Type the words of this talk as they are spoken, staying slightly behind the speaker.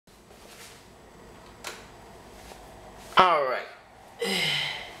Alright.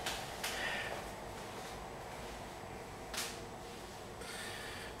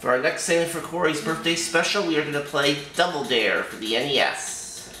 For our next segment for Cory's birthday special, we are going to play Double Dare for the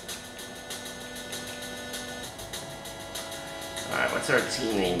NES. Alright, what's our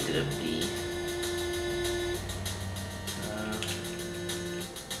team name going to be?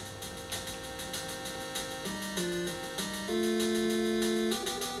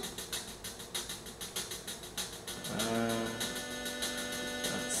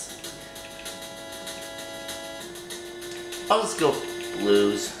 Let's see. Let's go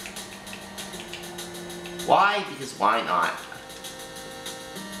Blues. Why? Because why not?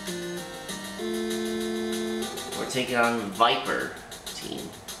 We're taking on the Viper team.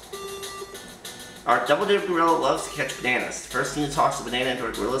 Our Double Dare gorilla loves to catch bananas. The first team to toss a banana into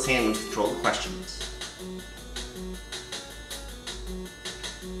our gorilla's hand wins control of the questions.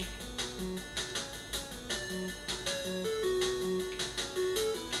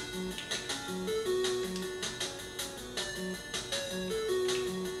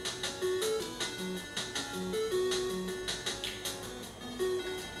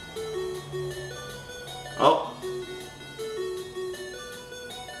 Oh.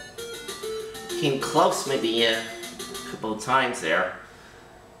 Came close maybe a couple of times there.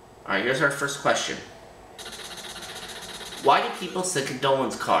 Alright, here's our first question. Why do people send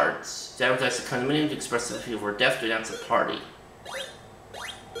condolence cards to advertise a condominium to express sympathy over death to announce a party?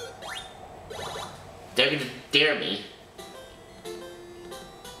 They're gonna dare me.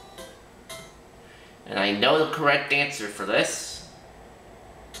 And I know the correct answer for this.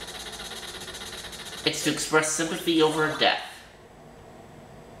 It's to express sympathy over a death.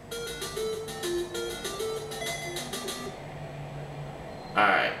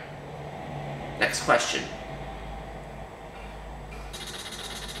 Alright. Next question.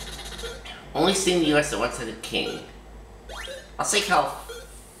 Only state in the US that once had a king. I'll say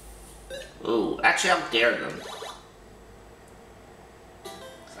Ooh, actually I'll dare them.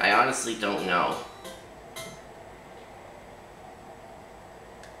 I honestly don't know.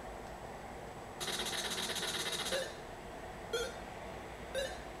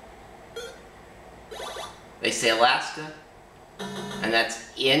 They say Alaska, and that's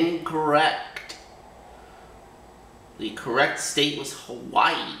incorrect. The correct state was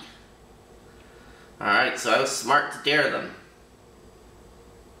Hawaii. Alright, so I was smart to dare them.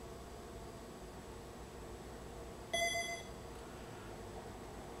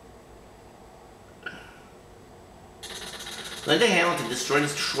 Linda Hamilton destroyed a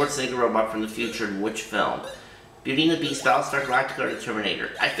Schwarzenegger robot from the future in which film? Beauty and the Beast, Battlestar Galactica, or the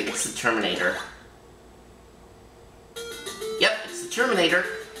Terminator? I think it's the Terminator. Yep, it's the Terminator.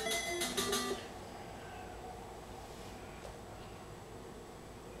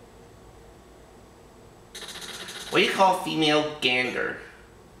 What do you call a female gander?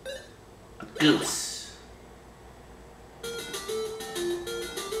 A goose.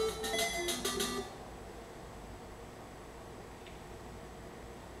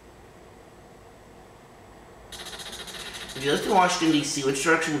 If you lived in Washington, D.C., which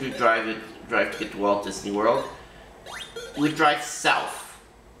direction would you drive to get to Walt Disney World? You would drive south.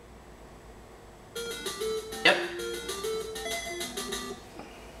 Yep.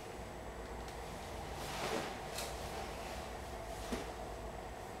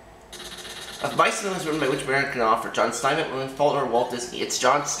 If Bicycle was written by which American author? John Steinbeck, William Faulkner, or Walt Disney? It's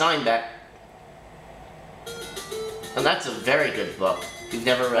John Steinbeck. And that's a very good book. If you've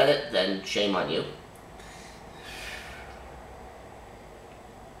never read it, then shame on you.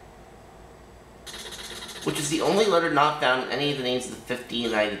 Which is the only letter not found in any of the names of the 50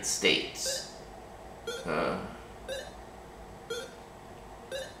 United States.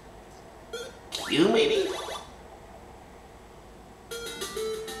 Q, maybe?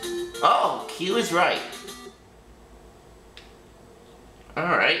 Oh, Q is right.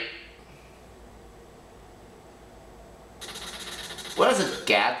 Alright. What is a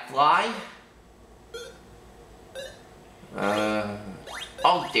gadfly?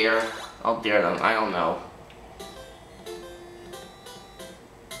 I'll dare them. I don't know.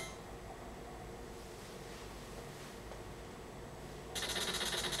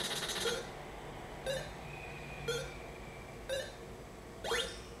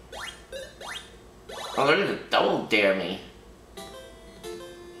 Oh, they're gonna double dare me.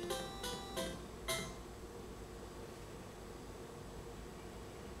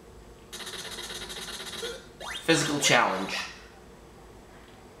 Physical challenge.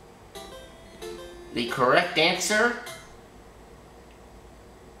 The correct answer?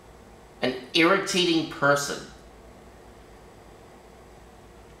 An irritating person.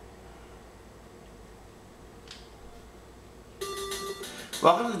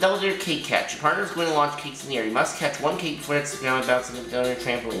 Welcome to the Double Dare Cake Catch. Your partner is going to launch cakes in the air. You must catch one cake before it hits the ground by bouncing up and down your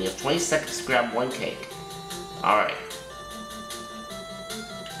trampoline. You have 20 seconds to grab one cake. Alright.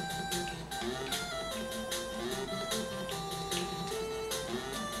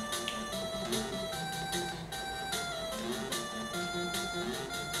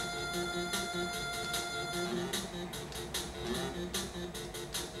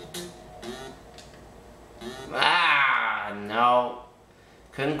 Ah, no.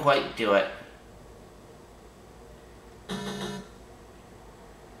 Couldn't quite do it.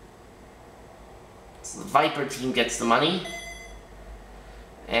 So the Viper team gets the money,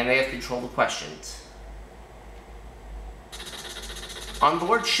 and they have to control the questions. On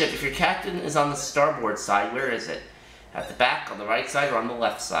board ship, if your captain is on the starboard side, where is it? At the back, on the right side, or on the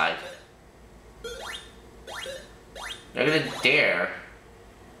left side? They're gonna dare.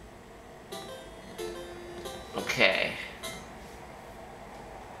 Okay.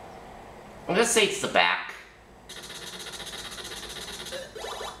 I'm gonna say it's the back.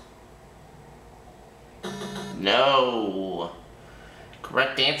 No.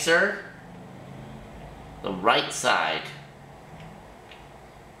 Correct answer? The right side.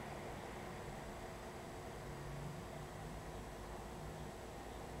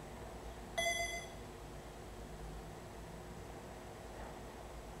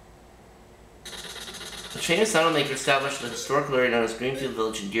 The chain of saddle maker established in the historical area known as Greenfield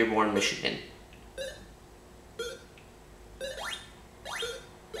Village in Dearborn, Michigan.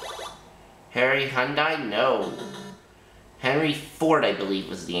 Harry Hyundai? No. Henry Ford, I believe,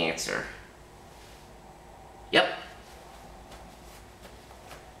 was the answer. Yep.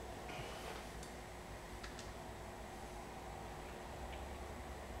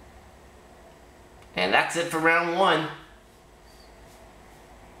 And that's it for round one.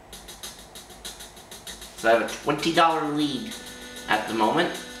 So I have a $20 lead at the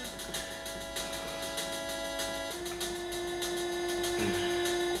moment.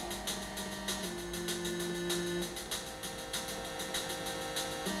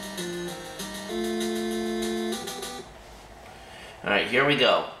 Alright, here we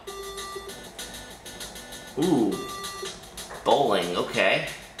go. Ooh. Bowling, okay.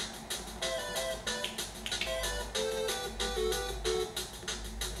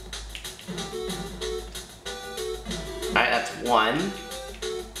 Alright, that's one.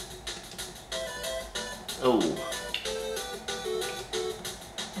 Ooh.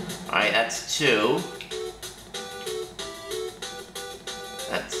 Alright, that's two.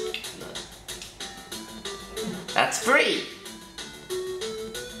 That's three.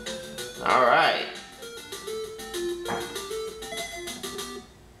 Alright.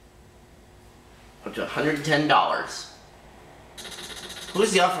 Up to $110. Who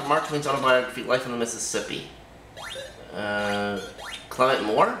is the author of Mark Twain's autobiography, Life on the Mississippi? Clement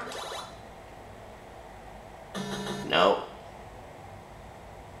Moore? No.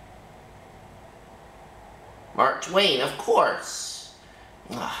 Mark Twain, of course.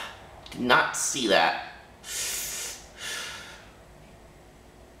 Ugh, did not see that.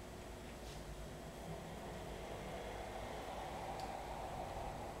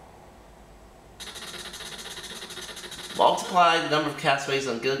 Multiply the number of castaways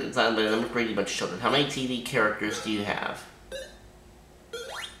on Gilligan's Island by the number of Brady Bunch children. How many TV characters do you have?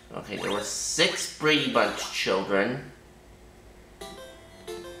 Okay, there were 6 Brady Bunch children.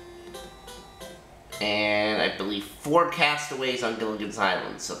 And I believe 4 castaways on Gilligan's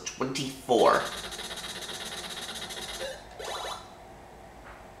Island, so 24.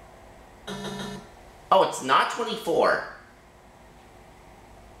 Oh, it's not 24.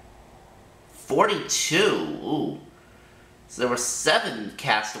 42. Ooh. So there were 7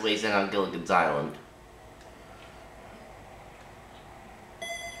 castaways in on Gilligan's Island.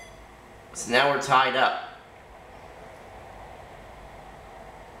 So now we're tied up.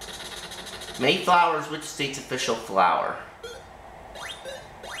 Mayflower is which state's official flower?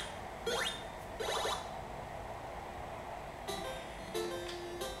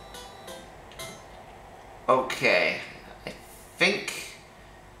 Okay, I think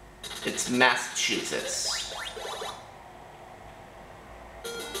it's Massachusetts.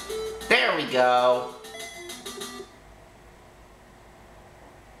 There we go.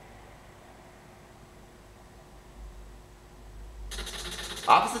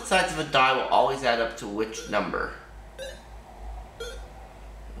 Opposite sides of a die will always add up to which number?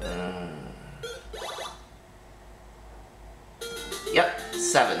 Yep,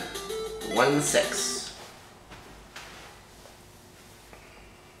 7. 1 and 6.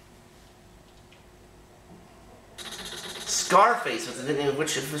 Scarface was the nickname of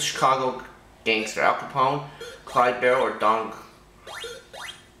which of the Chicago gangster? Al Capone, Clyde Barrow, or Don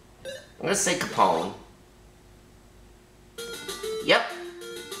I'm gonna say Capone. Yep,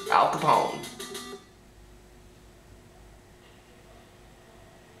 Al Capone.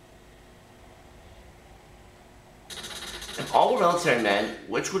 If all were military men,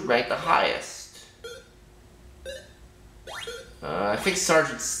 which would rank the highest? I think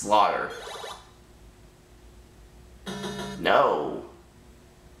Sergeant Slaughter. No.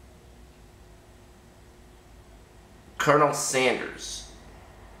 Colonel Sanders.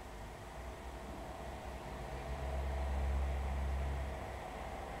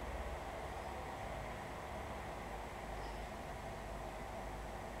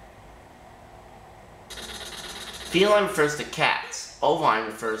 Feline refers to cats. Ovine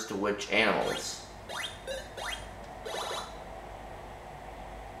refers to which animals?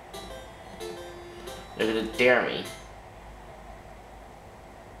 They're gonna dare me.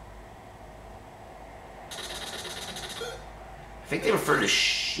 I think they refer to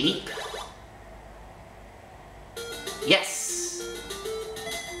sheep. Yes!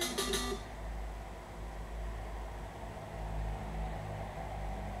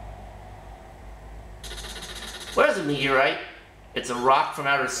 What is a meteorite? It's a rock from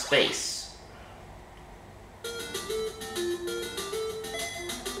outer space.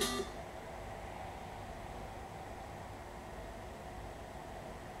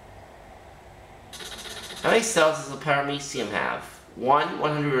 How many cells does a paramecium have? 1,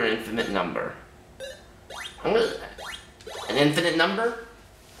 100, or an infinite number? An infinite number?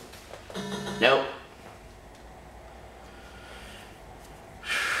 Nope.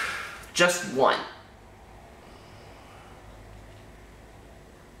 Just 1.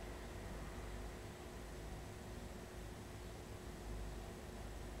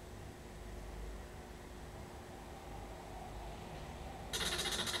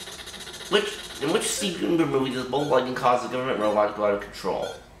 In which Steve Gutenberg movie does bolt lightning cause the government robot to go out of control?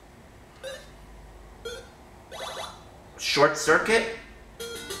 Short Circuit?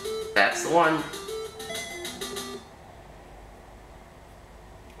 That's the one.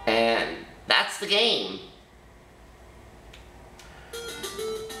 And that's the game.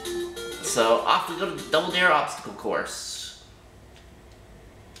 So off we go to the Double Dare obstacle course.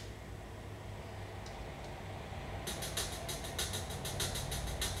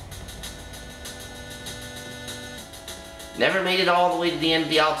 Never made it all the way to the end of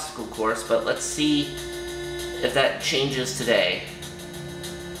the obstacle course, but let's see if that changes today.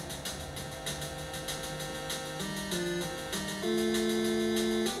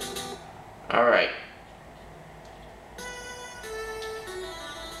 Alright.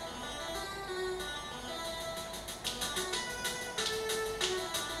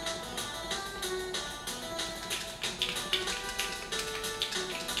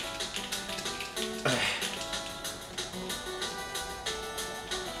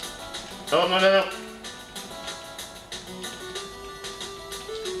 Oh, no.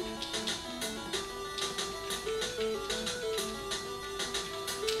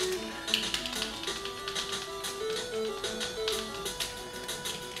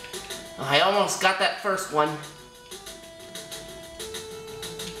 I almost got that first one.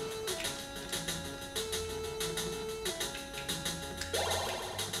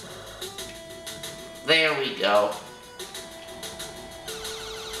 There we go.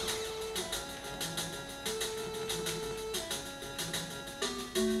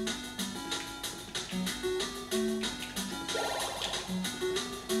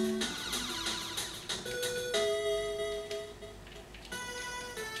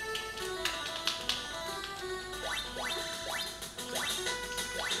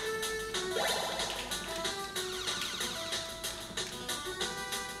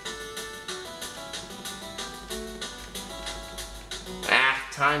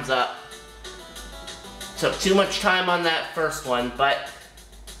 Time's up. Took too much time on that first one, but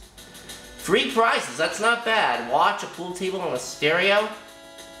free prizes, that's not bad. Watch, a pool table, and a stereo.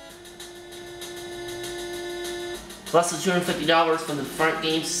 Plus the $250 from the front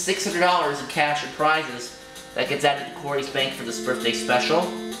games, $600 in cash and prizes. That gets added to Cory's bank for this birthday special.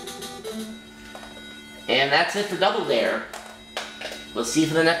 And that's it for Double Dare. We'll see you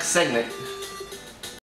for the next segment.